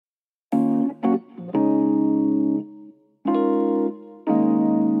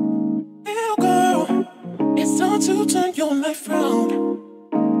time to turn your life round.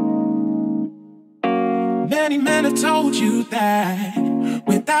 Many men have told you that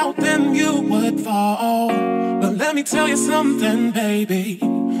without them you would fall. But let me tell you something, baby.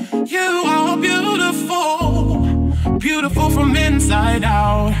 You are beautiful, beautiful from inside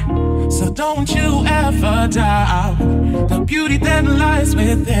out. So don't you ever doubt the beauty that lies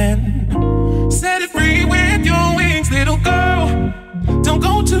within. Set it free with your wings, little girl. Don't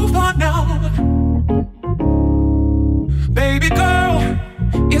go too far now. Baby girl,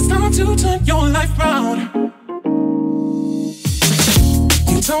 it's time to turn your life round.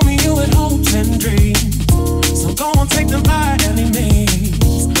 You told me you had hopes and dreams, so go on, take them by any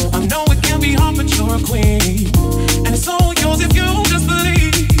means. I know it can be hard, but you're a queen, and it's all yours if you just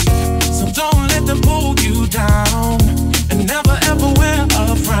believe. So don't let them pull you down, and never ever wear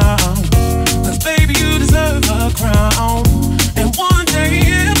a frown. Cause baby, you deserve a crown, and one day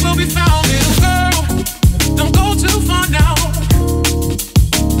it will be found. Little girl, don't go too far now.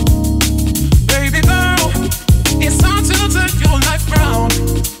 Baby girl, it's time to turn your life round.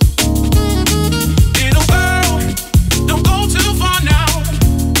 Little girl, don't go too far now.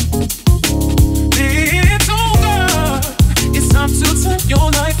 Little girl, it's time to turn your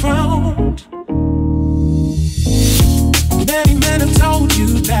life round. Many men have told you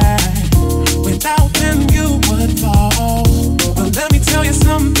that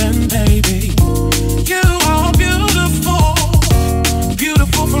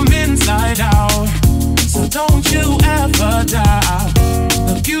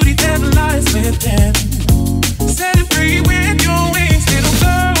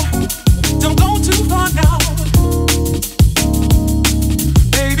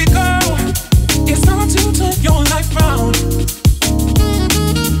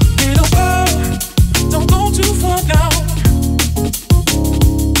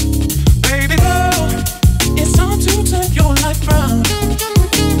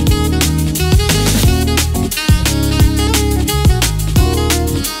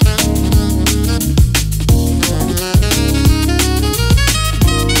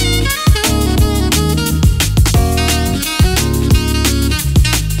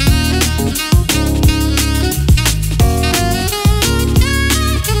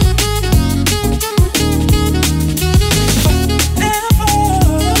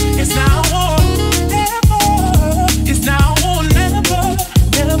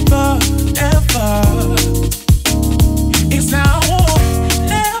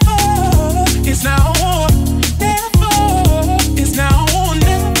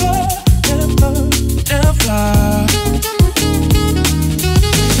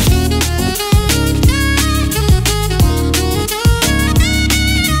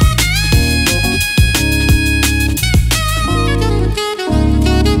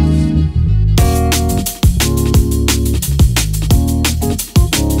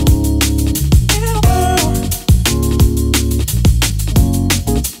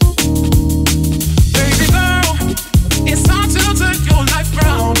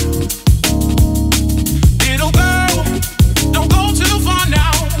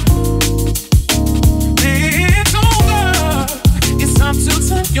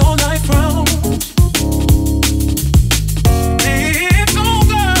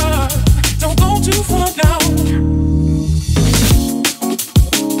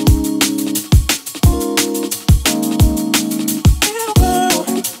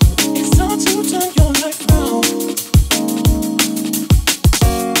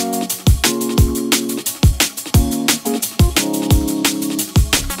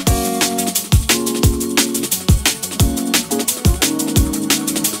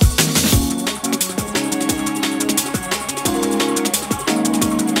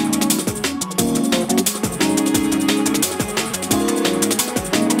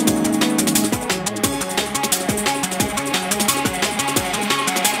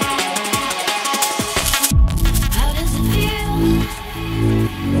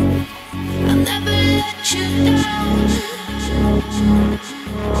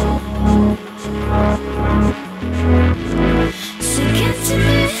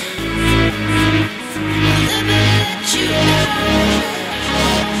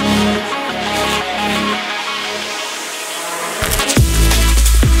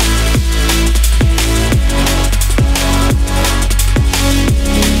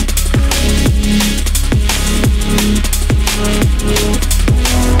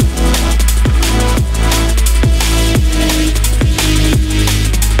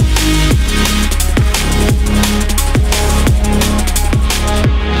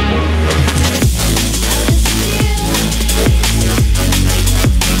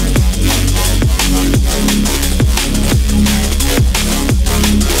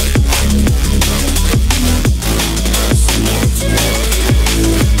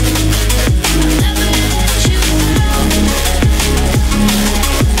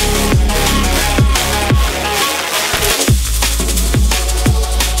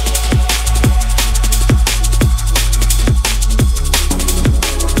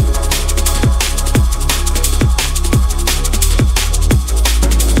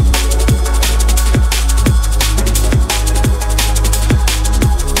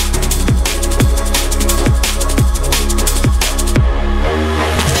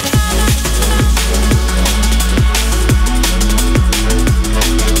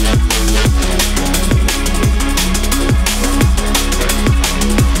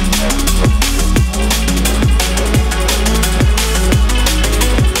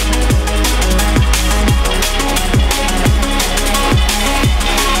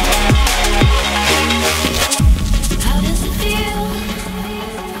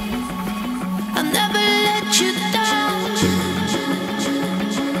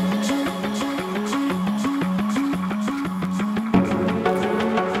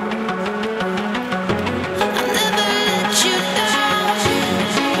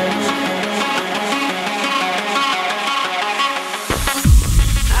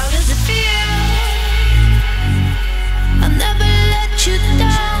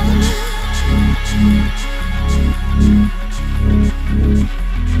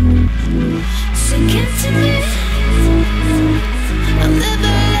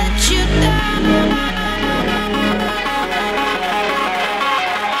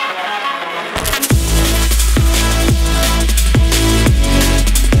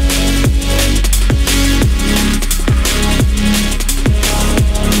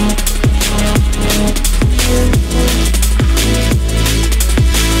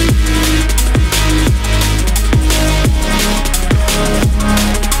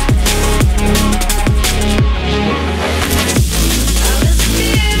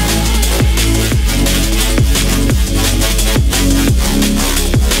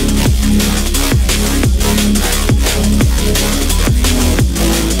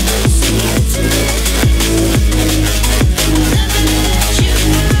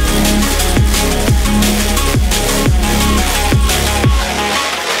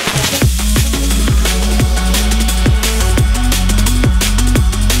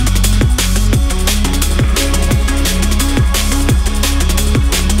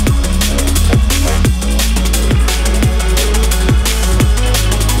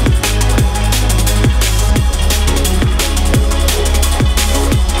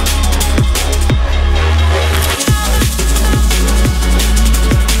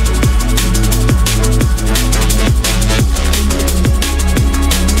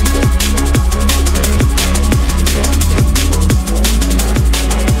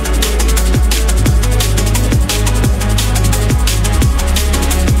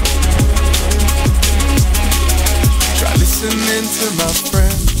to my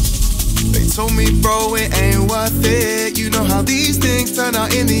friends. They told me, bro, it ain't worth it. You know how these things turn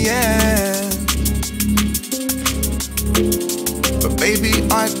out in the end. But baby,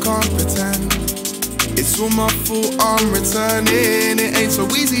 I can't pretend. It's all my fault, I'm returning. It ain't so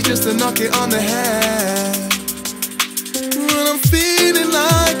easy just to knock it on the head. When I'm feeling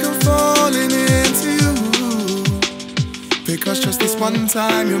like I'm falling into you, because just this one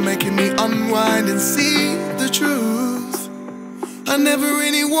time you're making me unwind and see the truth. I never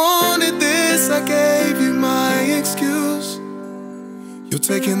really wanted this, I gave you my excuse. You're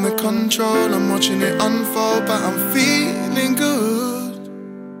taking the control, I'm watching it unfold, but I'm feeling good.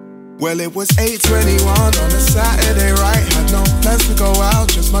 Well, it was 8:21 on a Saturday, right? Had no plans to go out,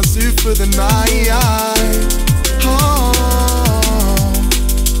 just my suit for the night. Oh,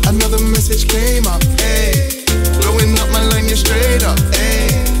 another message came up, ayy. Blowing up my line, you're straight up,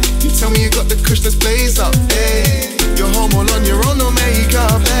 ayy. You tell me you got the kush, let's blaze up, ayy. You're home all on your own, no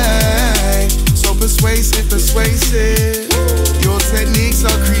makeup, ayy. So persuasive, persuasive. Your techniques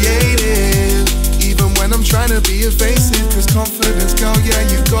are creative, even when I'm trying to be evasive. Cause confidence, girl, yeah,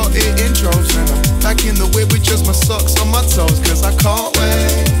 you got it in droves. And I'm back in the whip with just my socks on my toes, cause I can't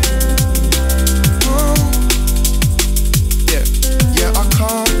wait. Oh, yeah, yeah, I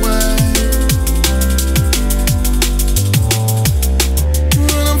can't wait.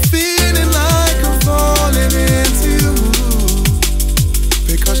 When I'm feeling like I'm falling into you,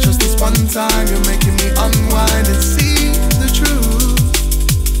 because just this one time you're making me unwind and see the truth.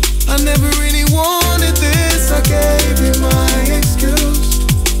 I never really wanted this, I gave you my excuse.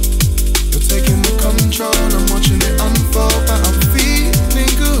 You're taking the control, I'm watching it unfold, but I'm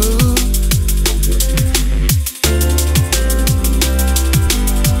feeling good.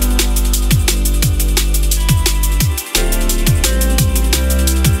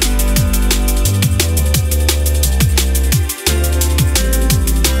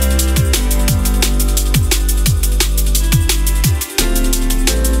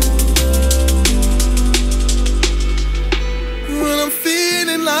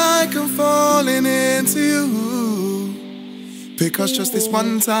 Because just this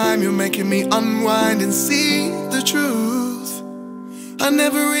one time you're making me unwind and see the truth. I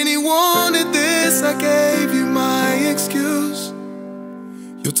never really wanted this, I gave you my excuse.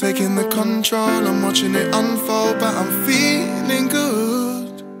 You're taking the control, I'm watching it unfold, but I'm feeling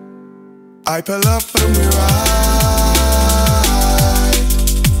good. I pull up and we ride,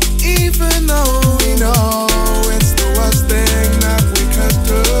 even though we know it's the worst thing that we could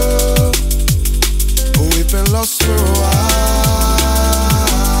do. We've been lost for a while.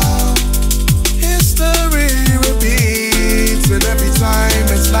 History repeats, and every time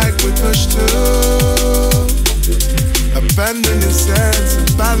it's like we push to abandoning sense and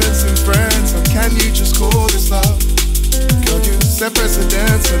balancing friends. How can you just call this love? Girl, you set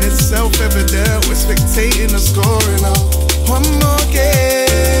precedence and it's self-evident. We're spectating the scoring of one more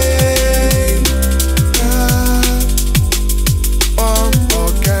game. One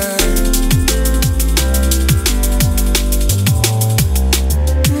more game.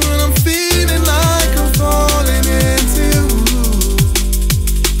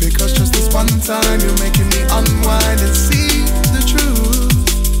 One time you're making me unwind and see the truth.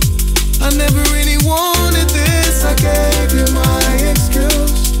 I never really wanted this, I gave you my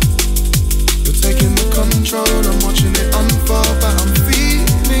excuse. You're taking the control, I'm watching it unfold, but I'm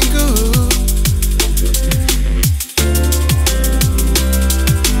feeling good.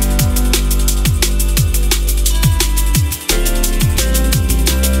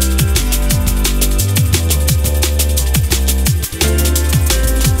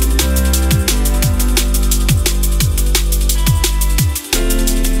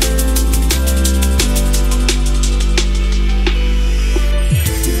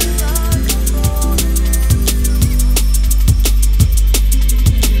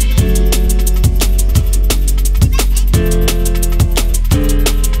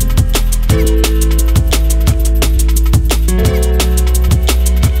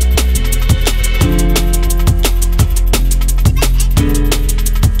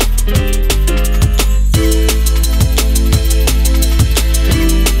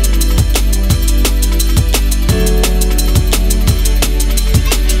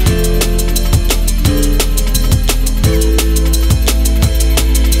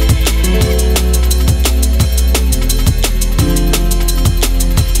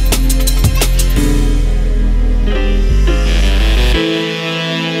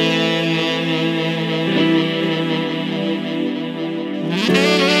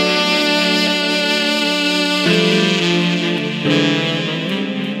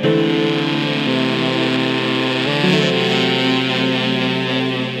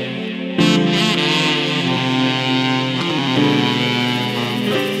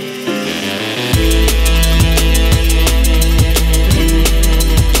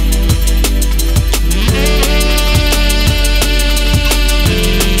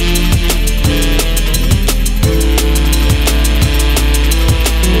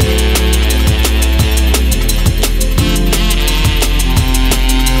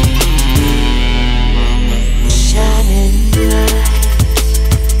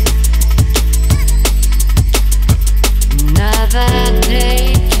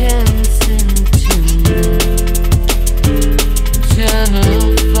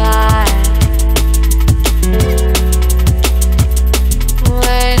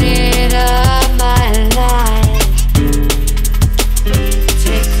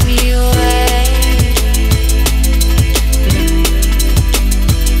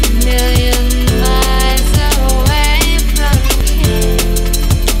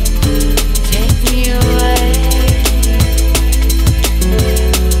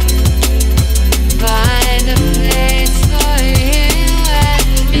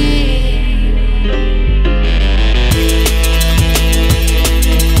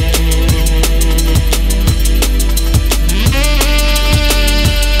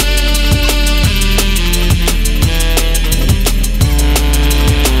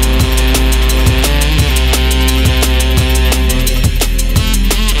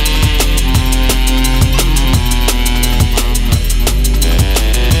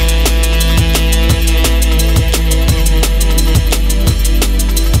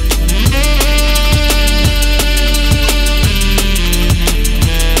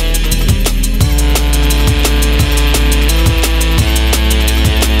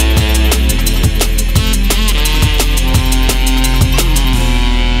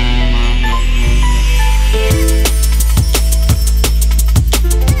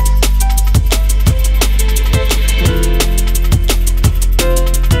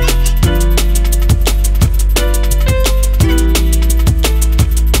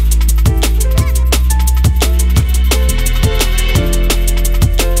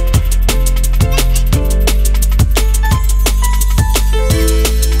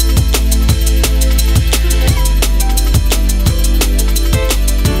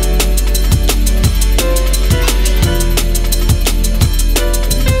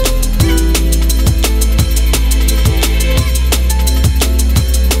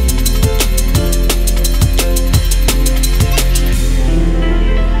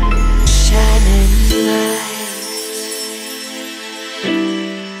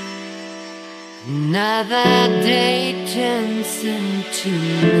 listen to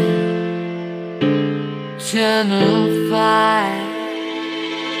me. Eternal fire.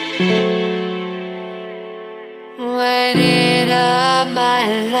 Waited all my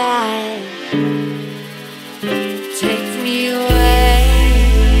life. Take me away.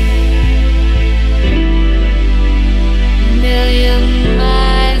 Million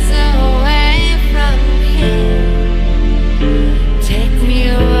miles away from here. Take me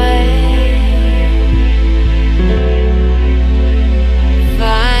away.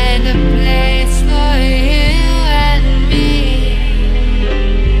 Find a place for you and me.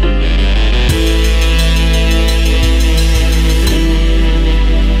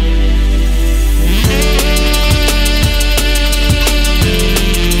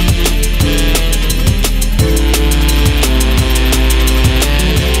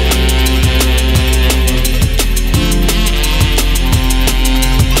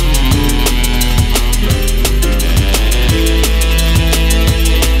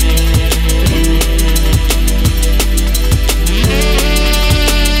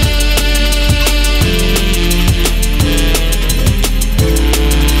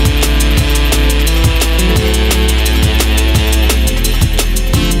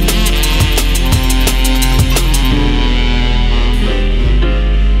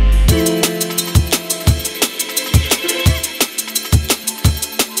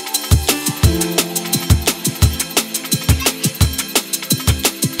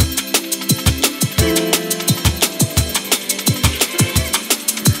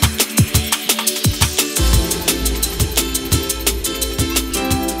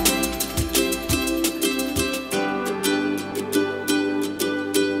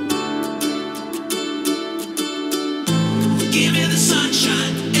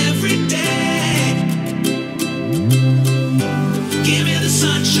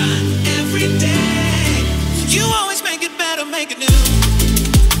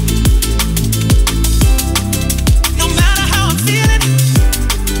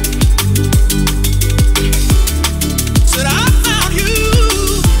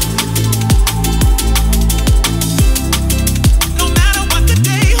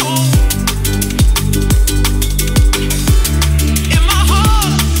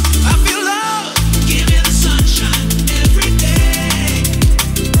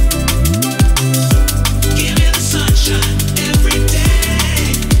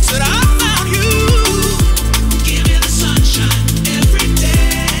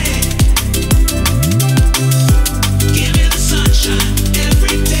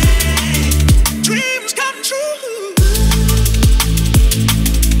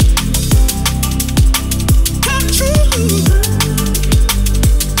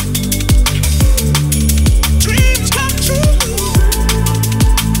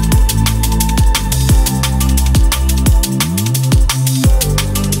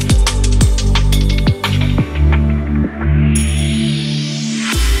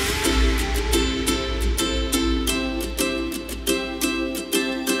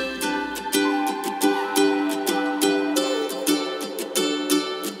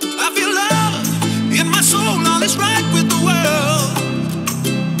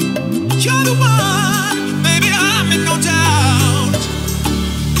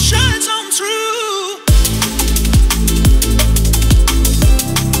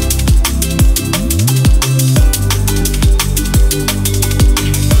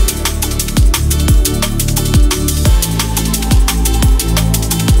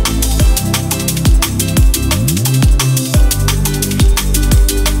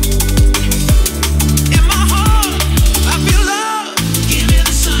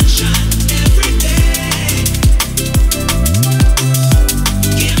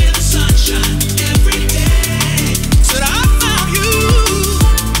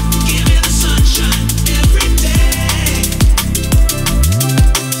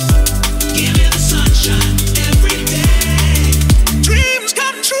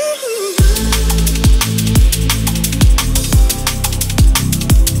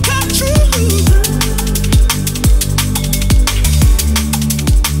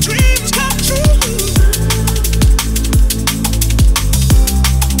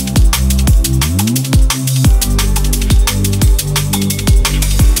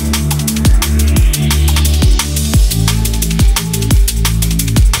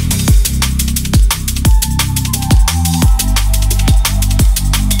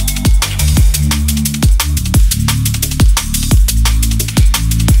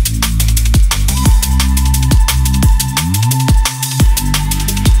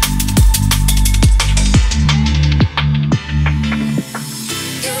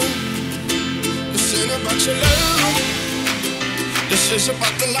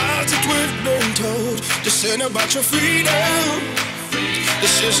 been told. This ain't about your freedom.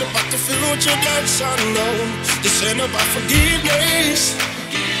 This is about the future that's unknown. This ain't about forgiveness.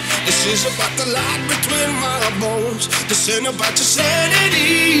 This is about the light between my bones. This ain't about your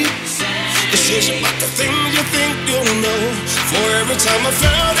sanity. This is about the things you think you know. For every time I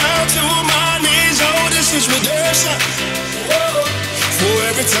fell down to my knees, oh, this is redemption. Whoa. For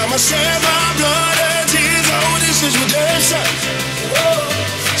every time I shed my blood and tears, oh, this is redemption. Whoa.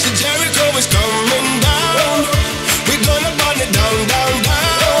 So Jericho is coming down. We're gonna burn it down, down,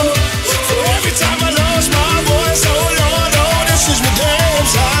 down. For every time I lost my voice, oh Lord, oh, this is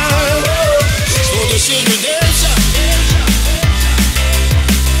redemption. So this is redemption.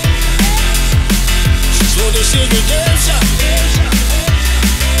 So this is redemption.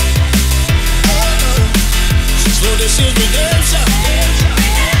 So this is redemption.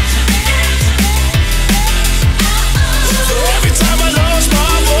 So every time I lost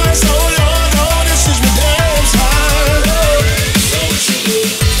my voice, oh Lord, oh, this is redemption. So it's you.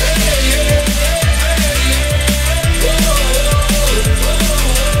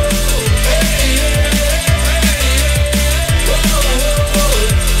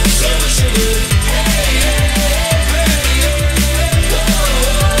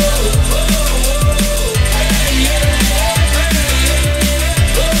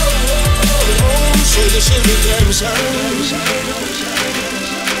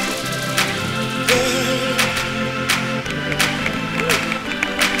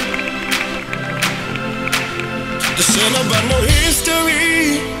 This ain't about no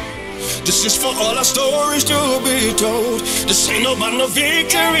history. This is for all our stories to be told. This ain't about no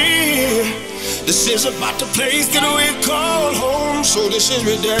victory. This is about the place that we call home. So this is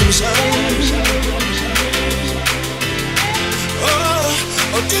redemption.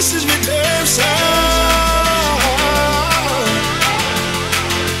 Oh, this is redemption.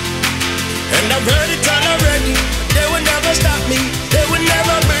 And I'm ready, kinda ready. They will never stop me. They will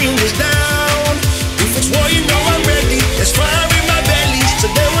never bring us down. If it's war, you know I'm ready. There's fire in my belly, so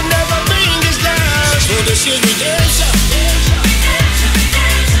they will never bring us down. So this is redemption.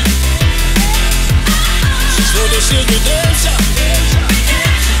 So this is redemption.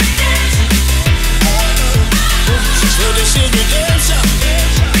 So this is redemption.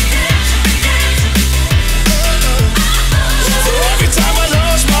 So every time I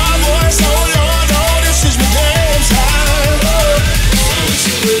lost my voice, oh Lord, oh, this is redemption.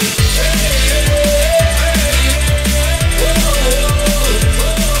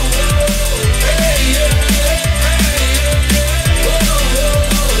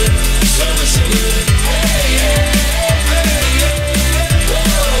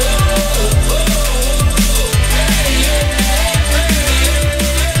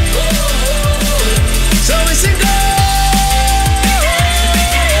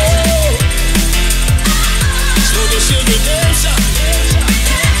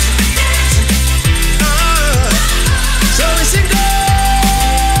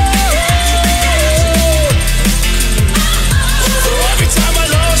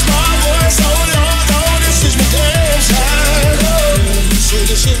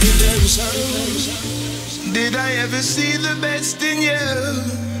 Did I ever see the best in you?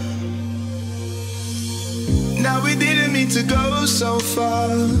 Now we didn't mean to go so far.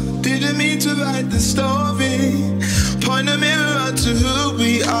 Didn't mean to write the story. Point a mirror out to who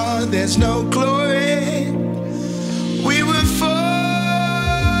we are. There's no glory. We were forced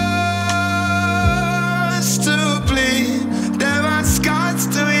to bleed. There are scars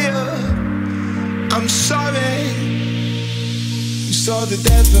to you. I'm sorry. You saw the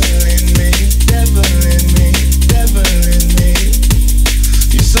devil in me, devil in me, devil in me.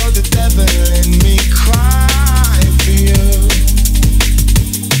 You saw the devil in me cry for you.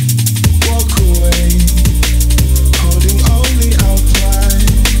 Walk away, holding only our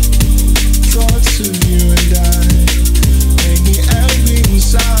pride. Thoughts of you and I make me angry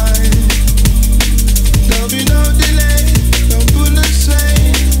inside. There'll be no delay, no bullet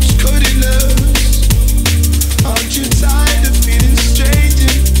sway, just cut it loose. Aren't you tired of feeling strange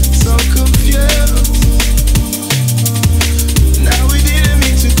and so confused? Now we didn't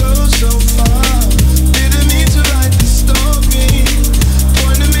mean to go so far. Didn't mean to write the story.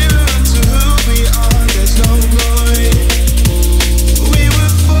 Point the mirror to who we are. There's no glory.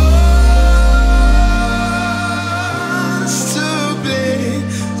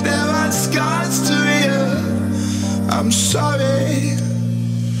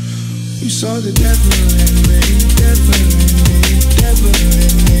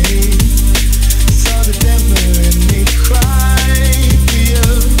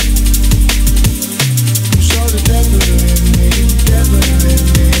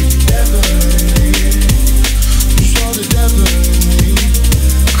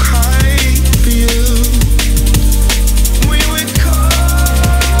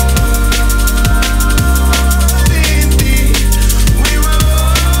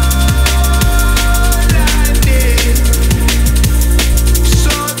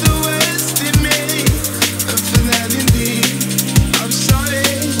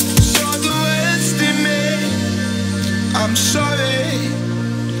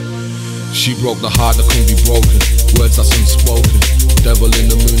 broke the heart that couldn't be broken. Words that's unspoken. Devil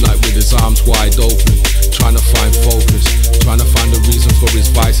in the moonlight with his arms wide open. Trying to find focus. Trying to find the reason for his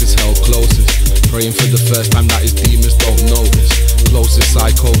vices held closest. Praying for the first time that his demons don't notice. Closest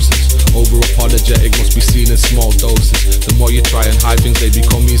psychosis. Over apologetic must be seen in small doses. The more you try and hide things, they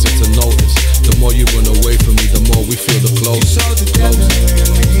become easy to notice. The more you run away from me, the more we feel the closest. You saw the devil in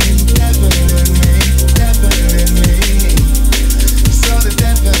me, devil in me, devil in me. You saw the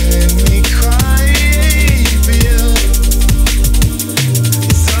devil in me crying for you.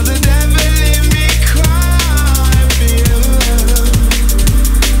 You saw the devil in me crying for you.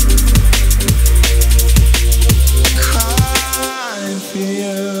 Crying for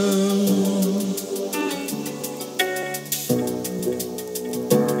you.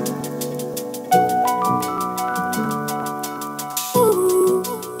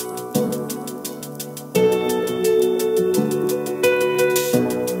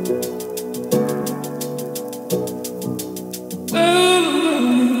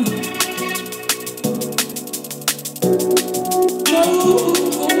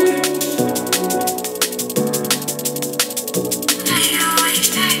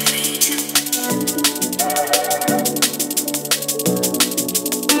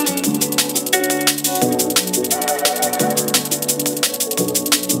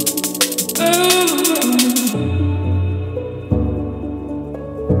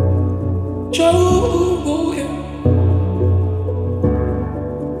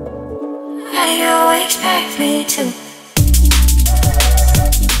 me to.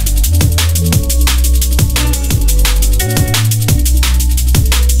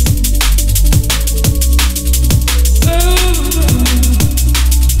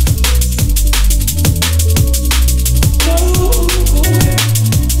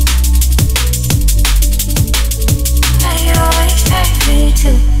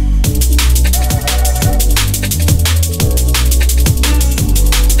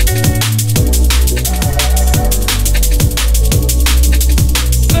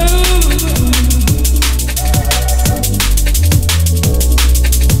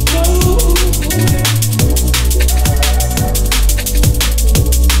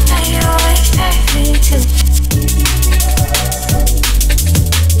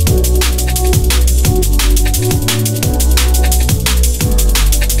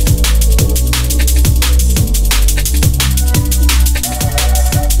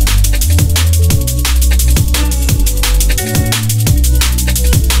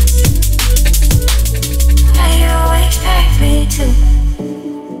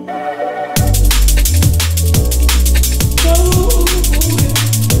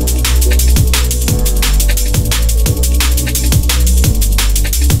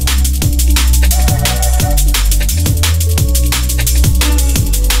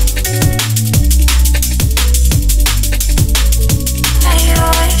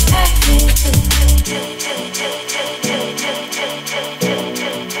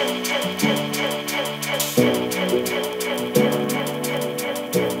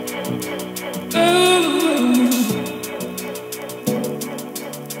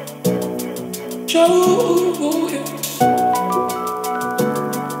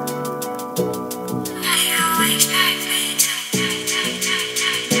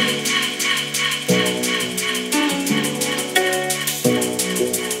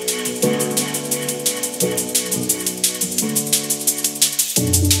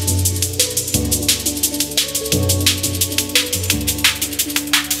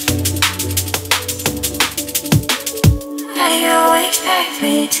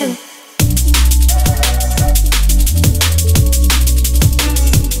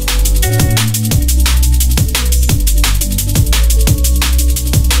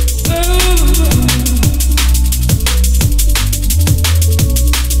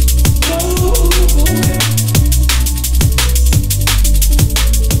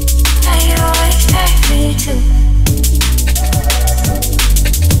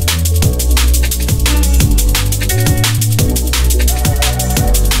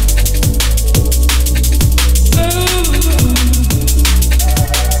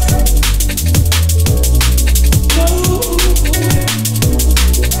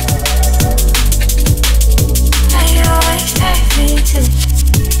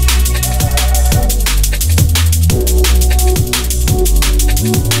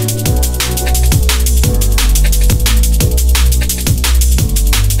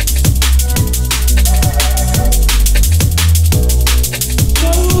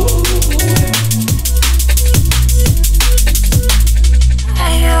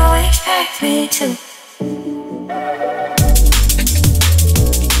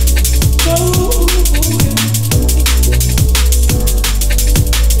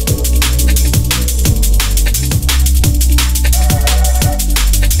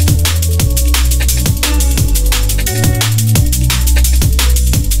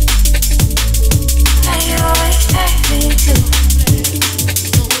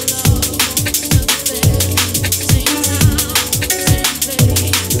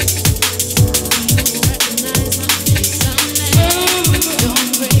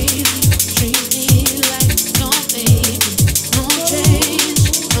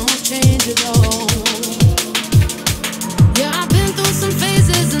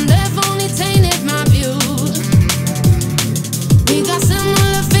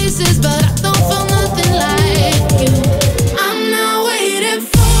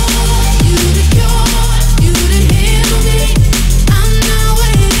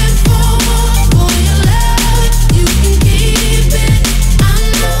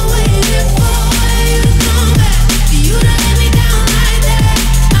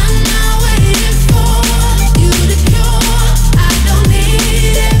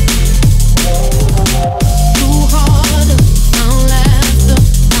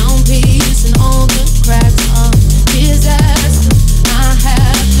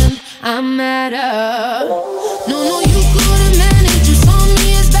 matter. No, you couldn't manage. You saw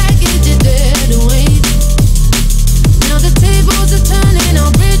me as baggage, you're dead weight. Now the tables are turning,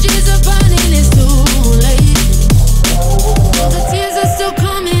 our bridges are burning, it's too late. All the tears are still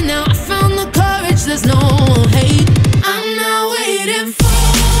coming now. I found the courage, there's no hate. I'm not waiting for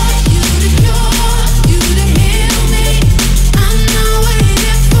you to cure, you to heal me. I'm not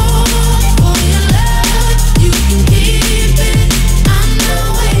waiting for your love, you can keep it. I'm not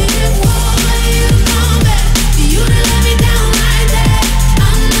waiting for you to come back, for you to let me down like that.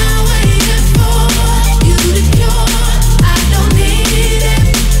 I'm not waiting for you to cure, I don't need it.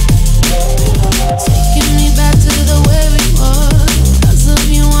 Taking me back to the way we were. Cause of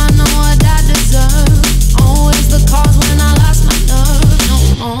you I know what I deserve. Always the cause when I lost my nerve. No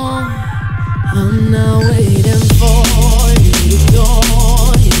more. I'm not waiting for you to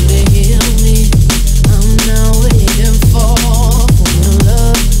cure, you to heal me. I'm not waiting for your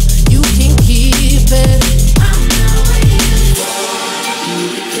love, you can keep it. I'm not waiting for you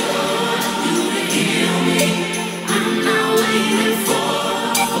to cure, you to heal me. I'm not waiting for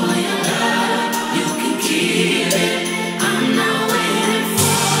your love, you can keep it. I'm not waiting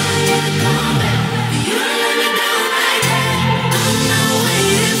for you to come back, for you to let me down like that. I'm not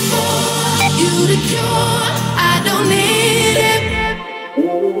waiting for you to cure, I don't need it.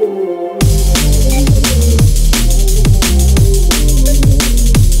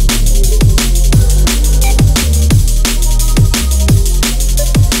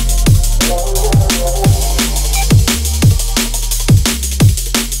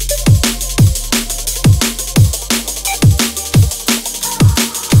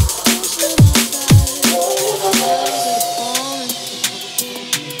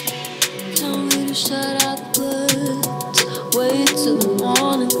 Tell me to shut out the words, wait till the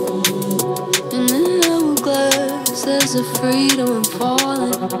morning. In the hourglass, there's a freedom in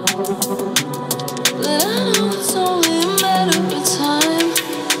falling. But I know it's only a matter of time.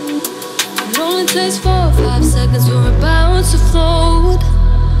 It only takes 4 or 5 seconds, we're about to float.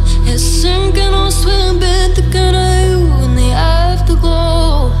 It's sinking or swimming, thinking of you in the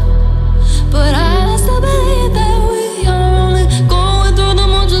afterglow. But I still believe that we are only going through the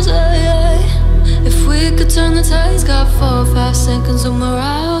motions, If we could turn the tides, got 4 or 5 seconds and we're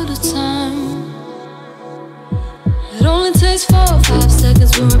out of time. It only takes 4 or 5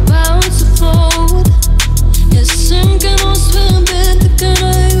 seconds, we're about to float. It's sinking or swimming, thinking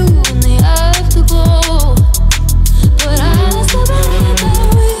of you in the afterglow. But I still believe that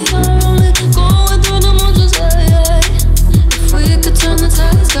we are only going through the motions, If we could turn the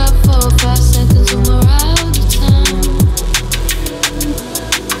tides, got 4 or 5 seconds and we're out of time.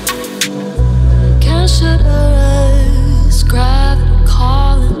 Can't shut our eyes, gravity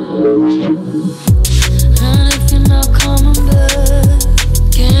calling. And if you're not coming back,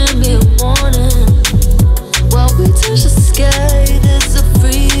 can't be a warning. While we touch the sky, there's a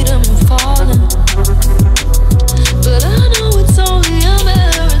freedom falling. But I know it's only a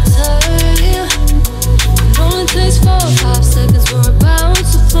matter of time. It only takes 4 or 5 seconds, we're about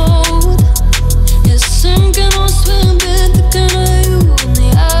to float. It's sinking or swimming, thinking of you in the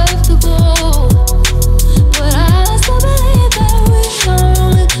afterglow. But I still believe that we are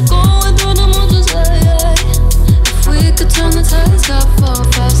only going through the motions, If we could turn the tides, got 4 or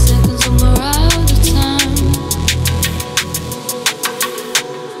 5 seconds and we're out of time.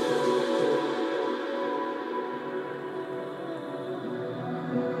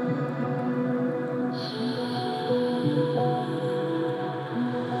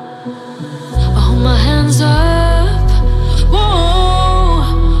 I hold my hands up, whoa,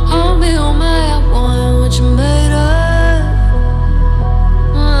 hold me on my I want what you made of.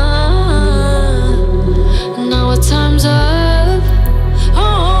 Now our time's up,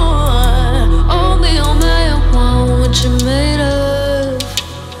 hold me on my I want what you made of.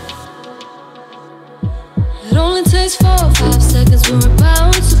 It only takes 4 or 5 seconds, we're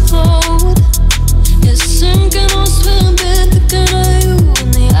about to float. It's sinking or swimming, thinking of you in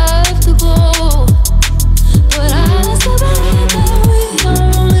the afterglow.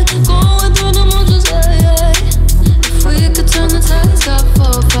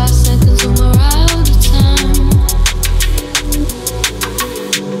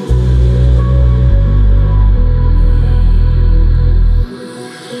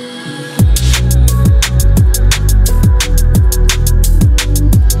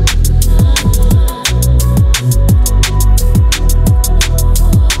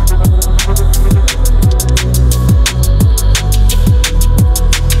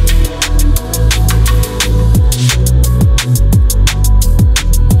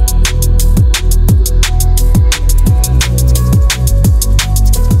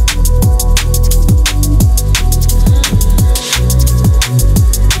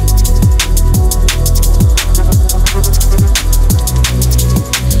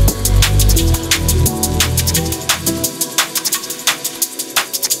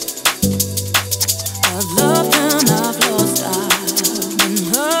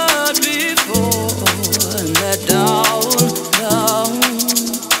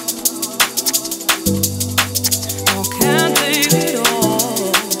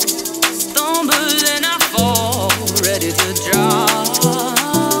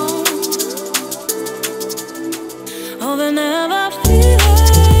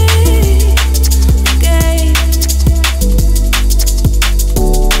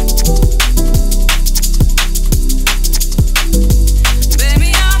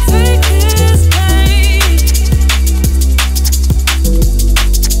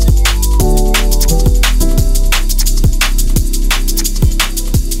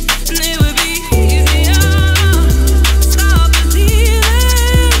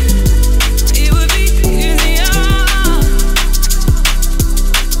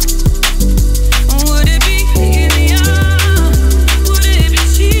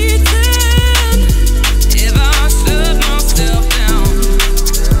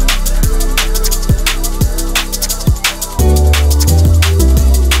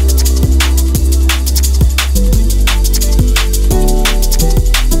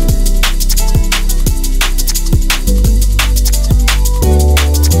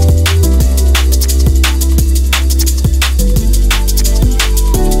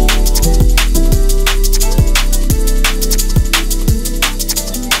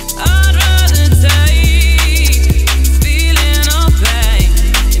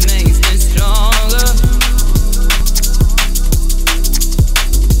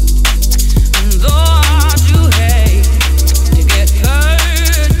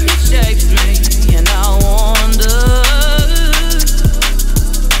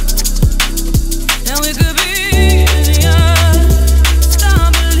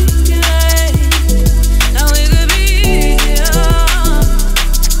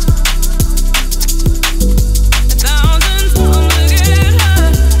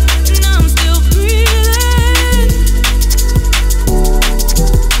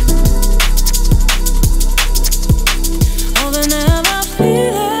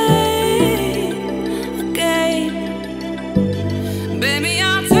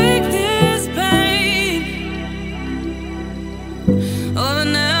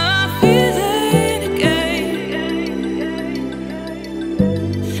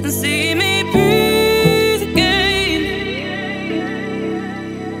 see me breathe again.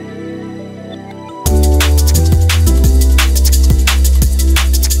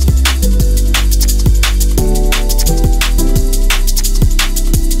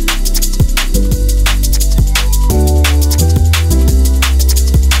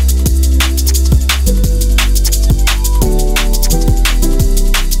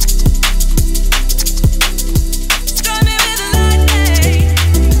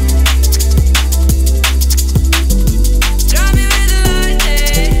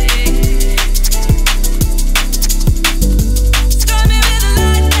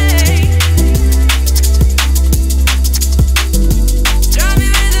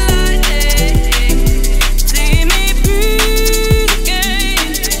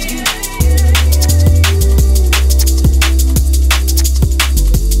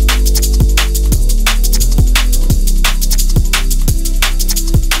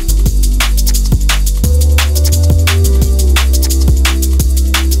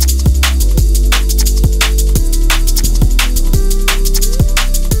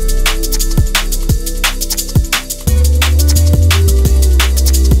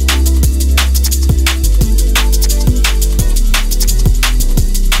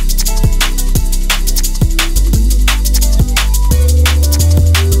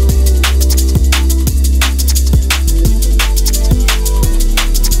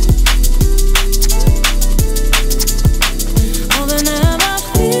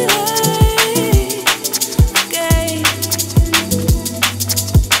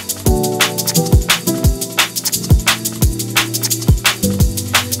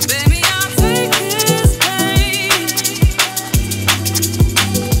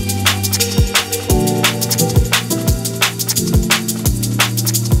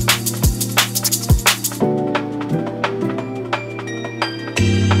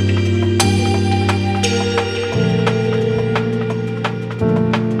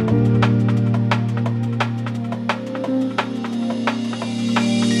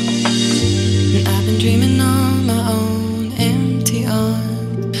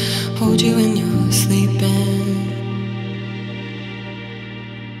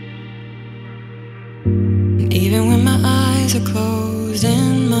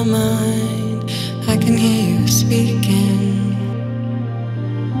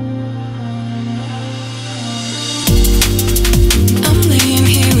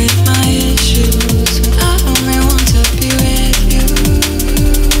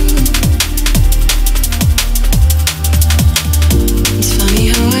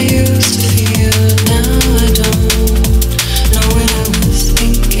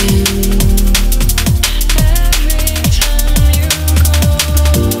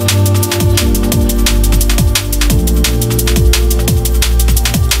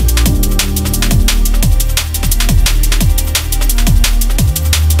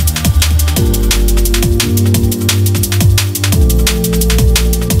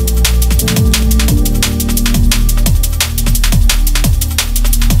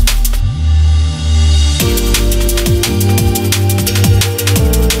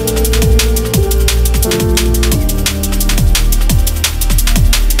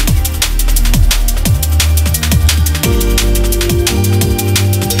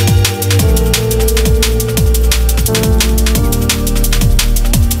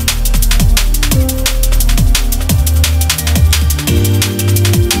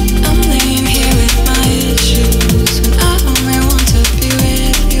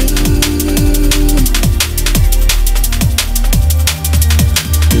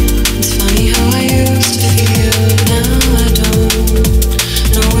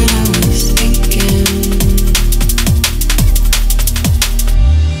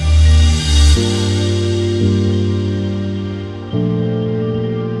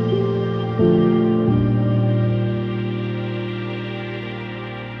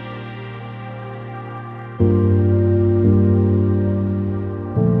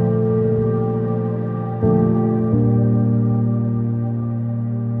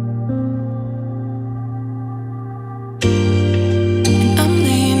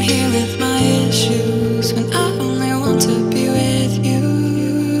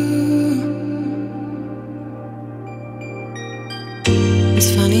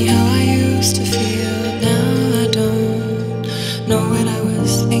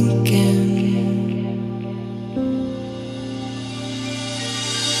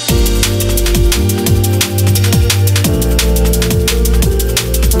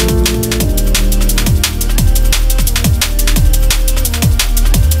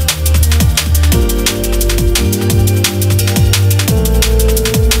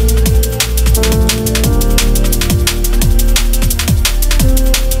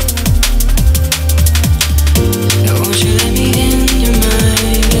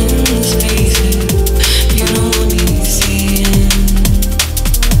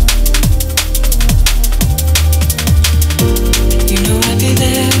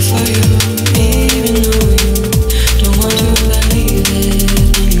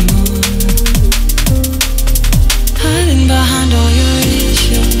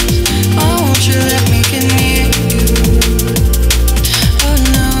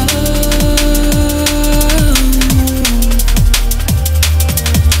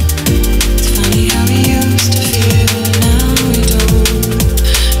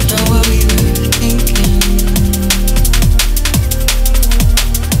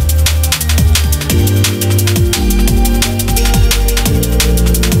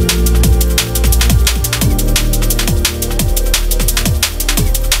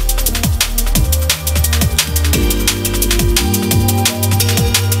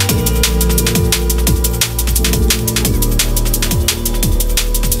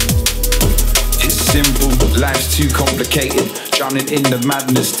 too complicated. Drowning in the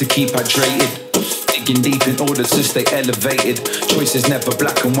madness to keep hydrated. Digging deep in order to stay elevated. Choices never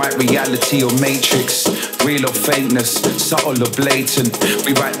black and white, reality or matrix. Real or fakeness, subtle or blatant.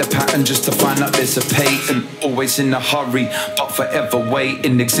 Rewrite the pattern just to find out there's a patent. Always in a hurry, but forever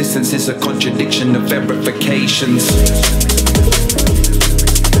waiting. Existence is a contradiction of verifications.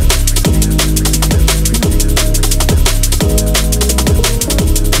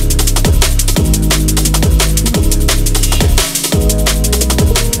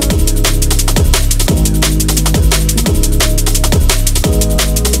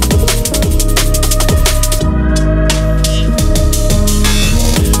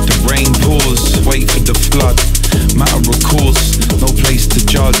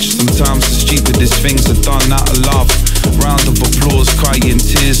 Sometimes the stupidest things are done out of love. Round of applause, crying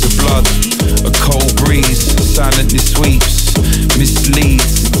tears of blood. A cold breeze silently sweeps,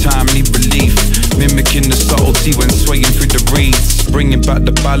 misleads, timely relief. Mimicking the subtlety when swaying through the reeds. Bringing back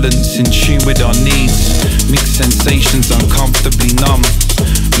the balance in tune with our needs. Mixed sensations uncomfortably numb.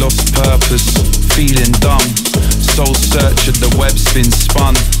 Lost purpose, feeling dumb. Soul searcher, the web's been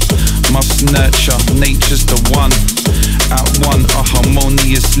spun. Must nurture, nature's the one. At one, a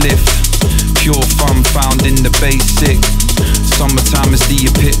harmonious lift. Pure fun found in the basic. Summertime is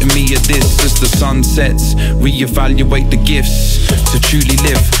the epitome of this. As the sun sets, reevaluate the gifts. To truly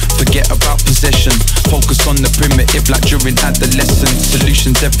live, forget about possession. Focus on the primitive like during adolescence.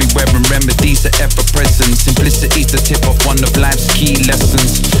 Solutions everywhere and remedies are ever present. Simplicity's the tip of one of life's key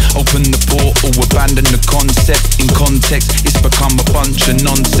lessons. Open the portal, abandon the concept. In context, it's become a bunch of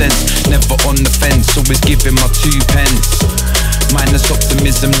nonsense. Never on the fence, always giving my 2 pence. Minus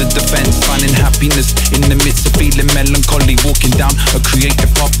optimism, the defense. Finding happiness in the midst of feeling melancholy. Walking down a creative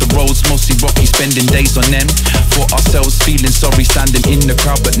path, the roads mostly rocky. Spending days on end for ourselves, feeling sorry. Standing in the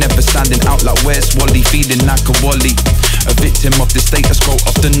crowd but never standing out like where's Wally. Feeling like a Wally, a victim of the status quo.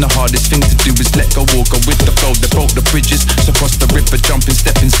 Often the hardest thing to do is let go or go with the flow. They broke the bridges, so cross the river, jumping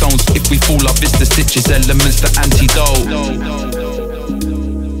stepping stones. If we fall off, it's the stitches, elements, the antidote.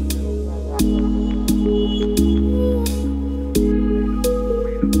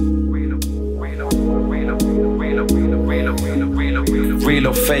 Real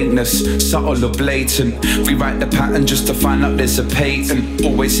or fakeness, subtle or blatant. Rewrite the pattern just to find out there's a patent.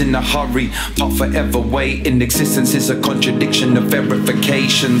 Always in a hurry, but forever waiting. Existence is a contradiction of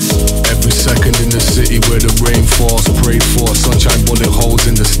verifications. Every second in the city where the rain falls, pray for sunshine bullet holes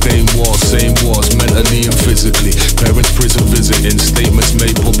in the stained walls. Same wars, mentally and physically. Parents prison visiting, statements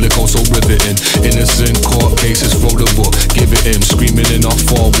made public also riveting. Innocent court cases, throw the book, give it in. Screaming in our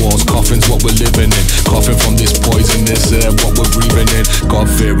 4 walls, coffins what we're living in. Coughing from this poisonous air, what we're breathing in. God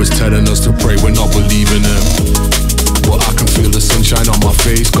fear is telling us to pray, we're not believing him. But I can feel the sunshine on my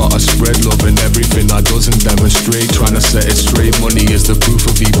face. Gotta spread love in everything I doesn't demonstrate. Trying to set it straight, money is the proof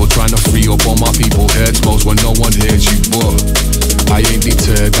of evil. Trying to free up all my people. Heads most when no one hears you, but I ain't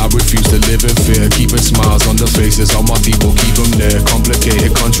deterred, I refuse to live in fear. Keeping smiles on the faces of my people, keep them there.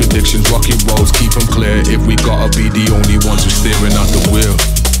 Complicated contradictions, rocky roads, keep them clear. If we gotta be the only ones who's steering at the wheel.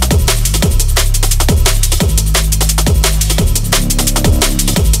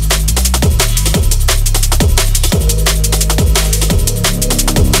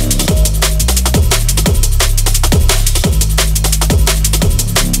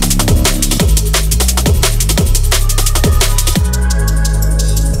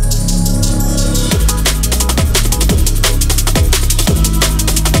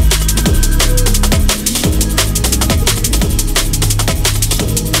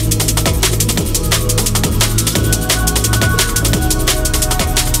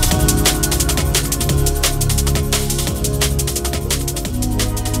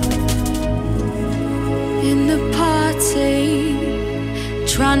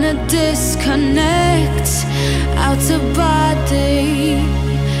 Disconnect out of body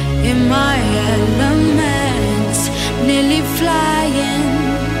in my element, nearly flying,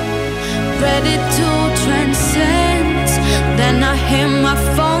 ready to transcend. Then I hear my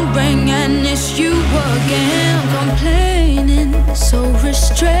phone ring and it's you again. Complaining, so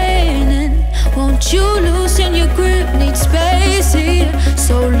restraining. Won't you loosen your grip? Need space here.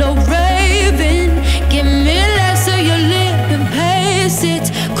 Solo raving, give me less of your lip and pace it.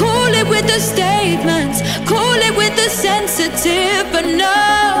 Cool it with the statements, cool it with the sensitive. But no,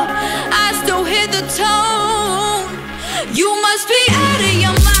 I still hear the tone. You must be out of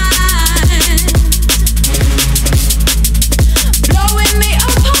your mind, blowing me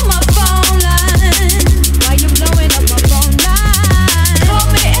up on my phone line. Why you blowing up my phone line? Call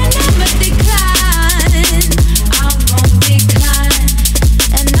me and I'ma decline. I'm gon' decline,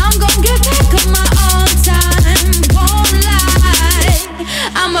 and I'm gon' get back on my own time.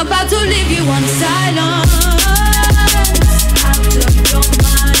 about to leave you on silence. Out of your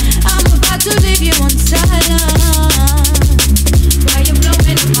mind. I'm about to leave you on silence. Why you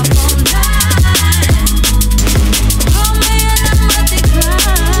blowing up my phone line? Call me and I'm a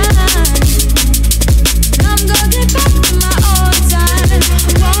decline. I'm gonna get back to my old time.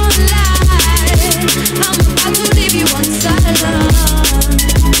 Won't lie. I'm about to leave you on silence.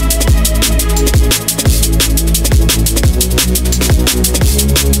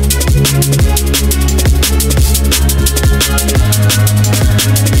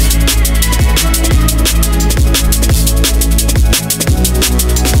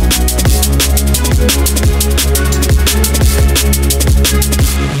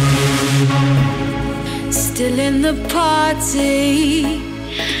 Still in the party,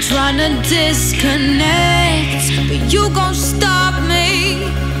 trying to disconnect, but you gon' stop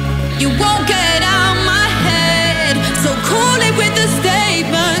me. You won't get out my head. So cool it with the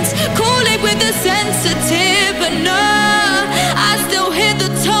statements, cool it with the sensitive, but no, I still hear the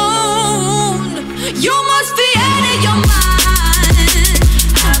tone. You must be out of your mind,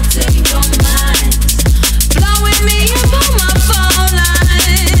 out of your mind, blowing me up on my phone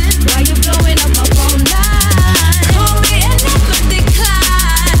line. Why you blowing up my phone line? Call me and I'm a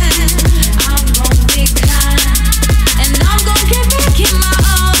decline. I'm gon' decline, and I'm gon' get back in my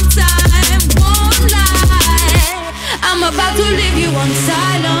own time. Won't lie, I'm about to leave you on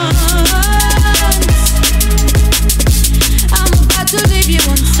silence. I'm about to leave you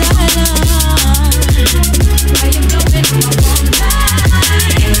on silence. Why you blowing up my phone line?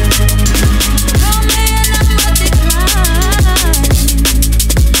 Call me and I'm a decline.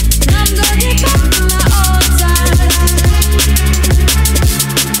 I'm gonna get back to my old time.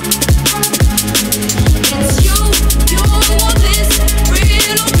 It's you want this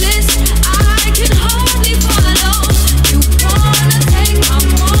real bliss. I can hardly follow. You wanna take, I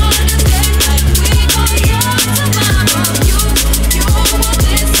wanna stay, like we gon' talk tomorrow. You want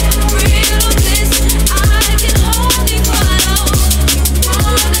this real bliss. I can hardly follow. You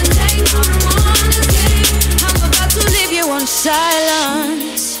wanna take, I wanna stay. I'm about to leave you on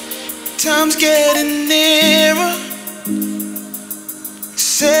silence. Time's getting nearer.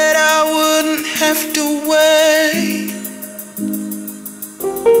 Said I wouldn't have to wait.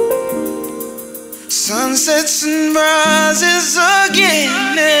 Sunsets and rises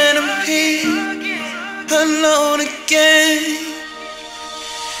again, and I'm here alone again.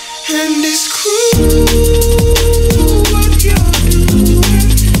 And it's cruel what you're doing,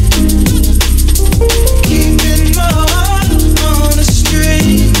 keeping my heart on a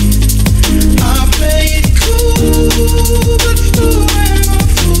string. I play it cool, but who am I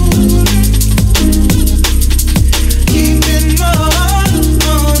fooling? Keeping my heart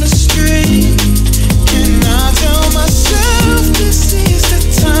on a string. And I tell myself this is the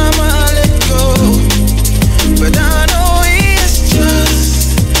time I let go, but I know it's just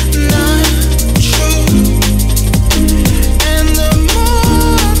not true. And the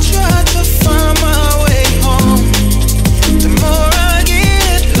more I try to find my way home, the more I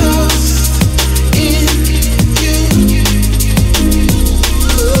get lost in you.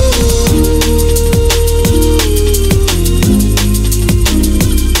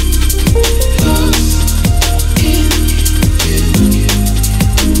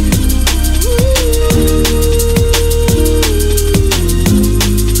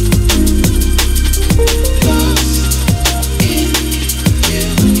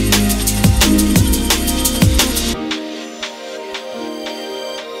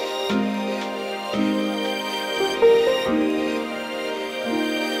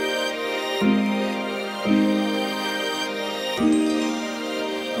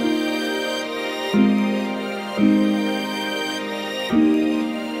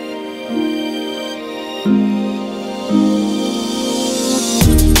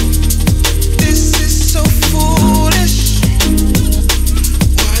 This is so foolish.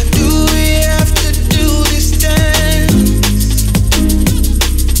 Why do we have to do this dance?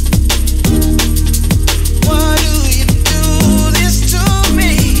 Why do you do this to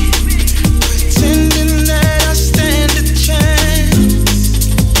me? Pretending that I stand a chance.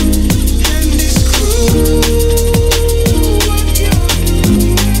 And it's cruel what you're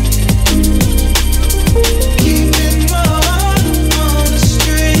doing.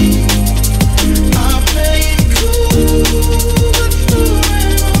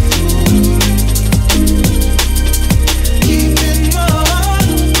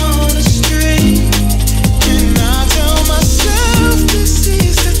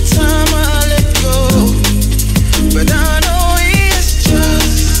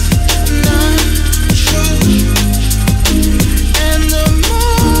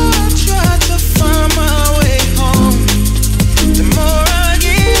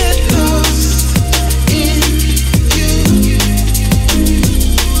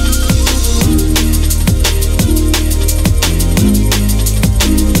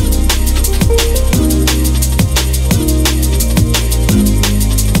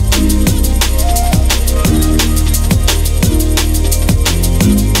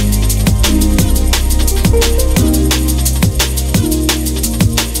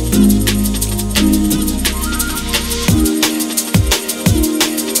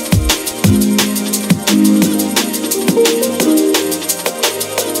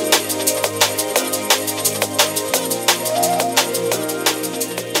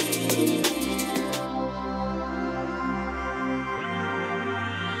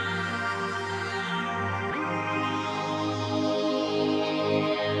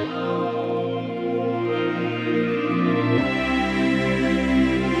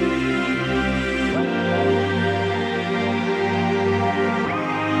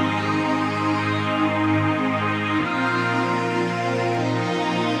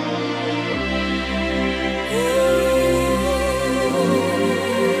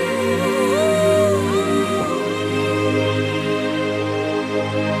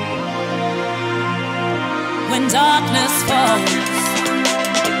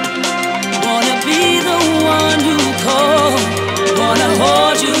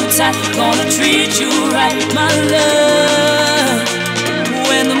 tight, gonna treat you right, my love.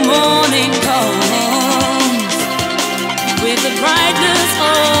 When the morning comes, with the brightness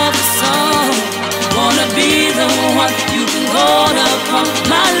of the sun, wanna be the one you can call upon,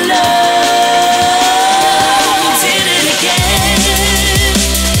 my love. Did it again,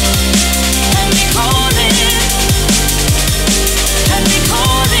 and me calling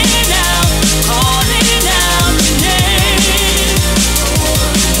out your name.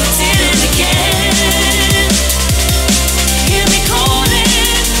 Did it again, hear me calling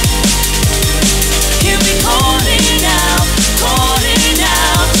out your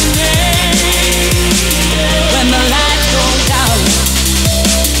name. When the lights go down,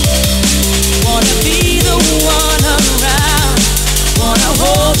 wanna be the one around, wanna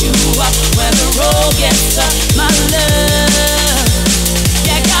hold you up when the road gets tough, my love.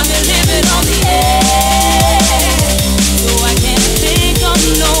 Yeah, got me living on the edge, so I can't think of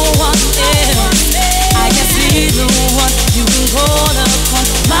no one else. I can see the one you can call upon,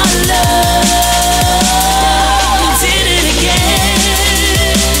 my love. Did it again,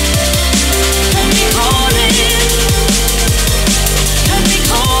 and me calling out your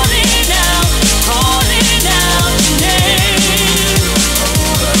name.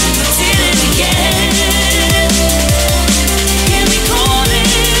 Did it again,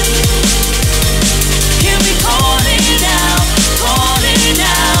 hear me calling out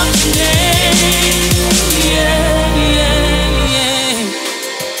your name. Yeah, yeah, yeah.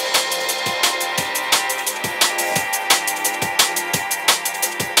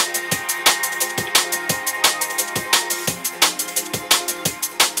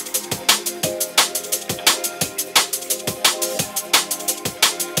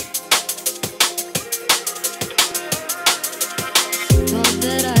 Thought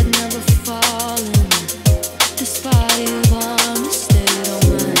that I'd never fallen, despite all my state of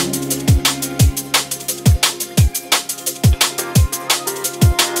mind.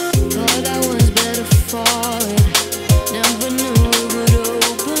 Thought I was better for it, never knew it would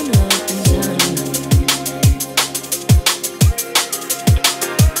open up in time.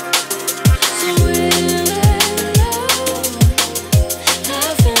 So we're alone,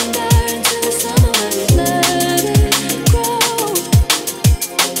 life and die until the summer when we let it grow.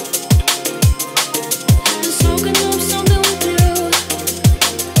 Been soaking up something with you,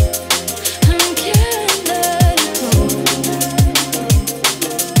 and can't let it go.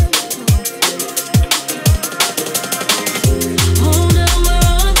 Oh, now we're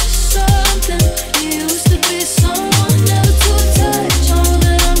on to something. You used to be someone never to touch. All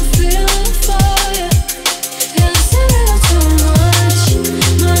that I'm feeling for you, yeah, I said it all too much.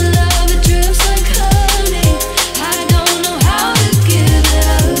 My love, it drips like honey. I don't know how to give it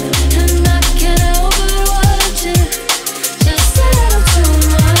up, and I can't help but watch it. Just said it all too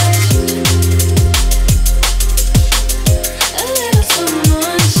much. A little too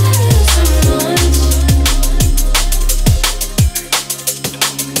much, a little too much.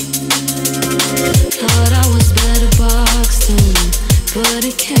 Thought I was better boxed in, but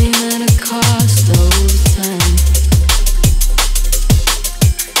it came at a cost over time.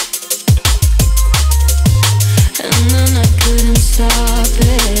 And then I couldn't stop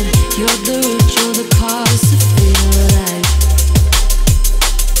it. You're the root, you're the cause to feel alive.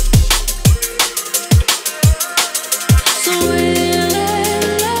 So we're alone,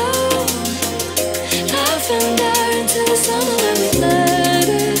 life and die until the summer when we let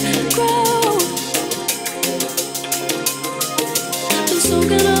it grow. Been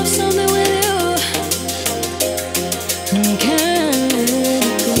soaking up something with you, and can't let it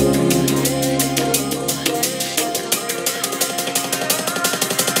go.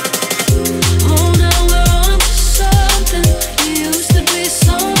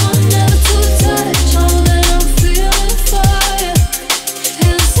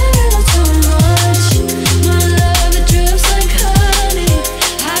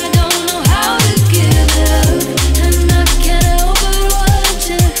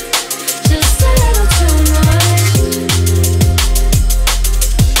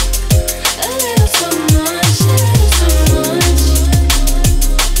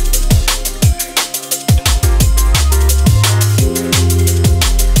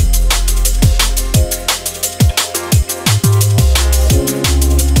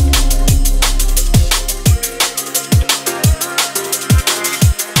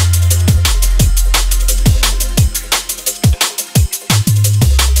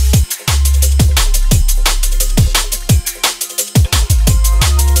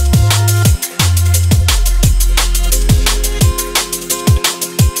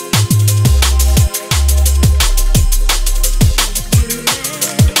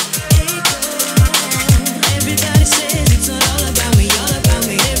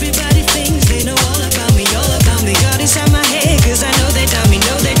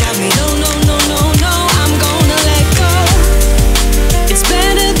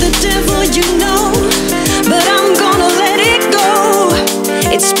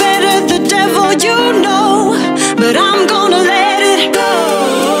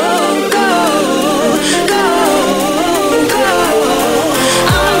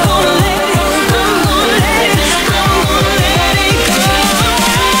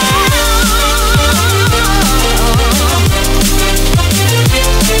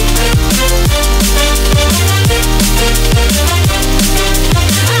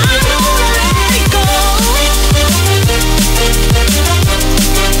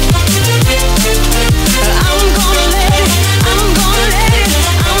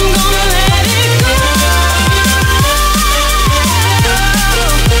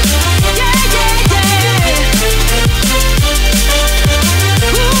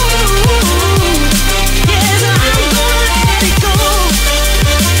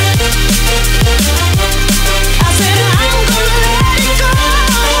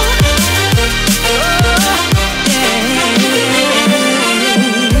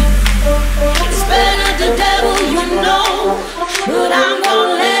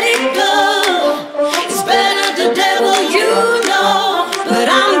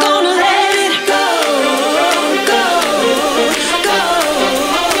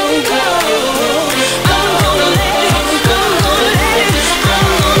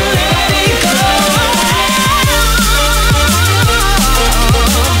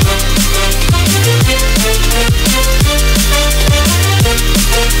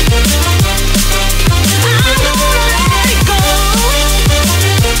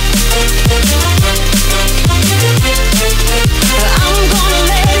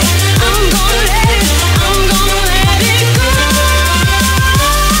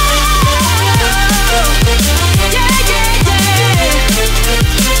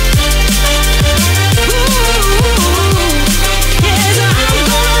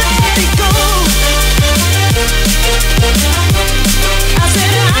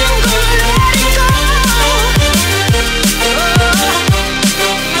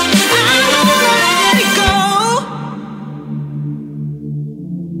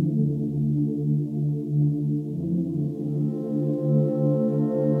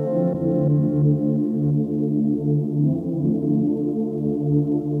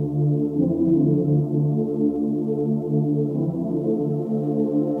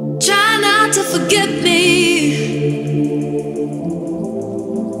 trying to forget me.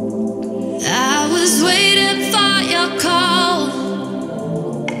 I was waiting for your call.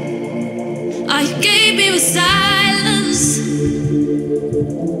 All you gave me was silence.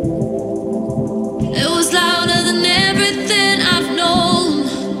 It was louder than everything I've known.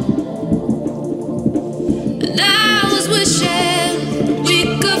 And I was wishing we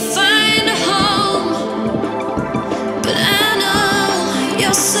could find a home. But I know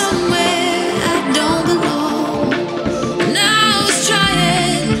you're somewhere I don't belong. And I was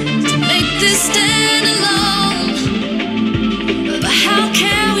trying to make this stand alone. But how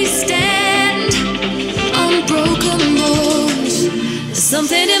can we stand on broken bones? There's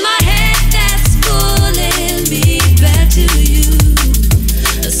something in my head that's pulling me back to you.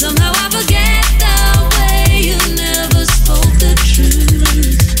 And somehow I forget the way you never spoke the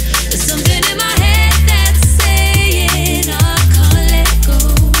truth. There's something in my head that's saying I can't let go.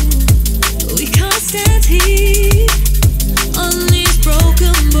 We can't stand here on these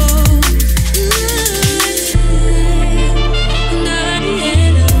broken bones.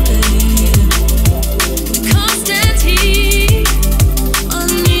 We can't stand here on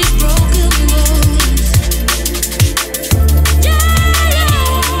these broken bones.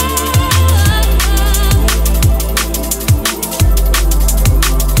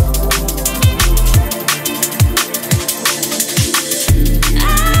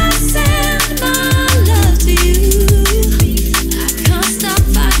 I send my love to you. I can't stop,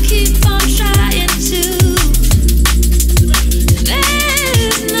 I keep on trying to.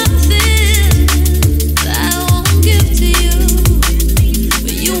 There's nothing that I won't give to you.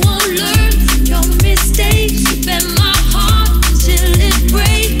 But you won't learn your mistakes. You bend my heart till it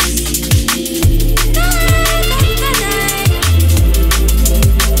breaks.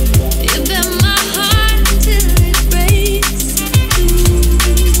 You bend my heart till it breaks.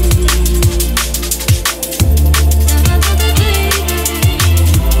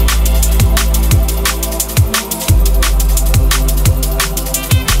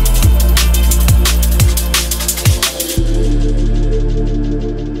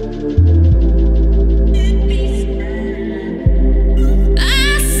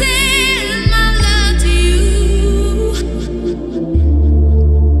 I send my love to you.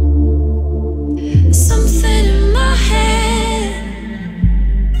 Something in my head.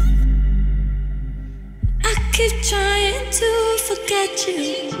 I keep trying to forget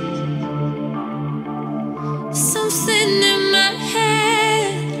you. Something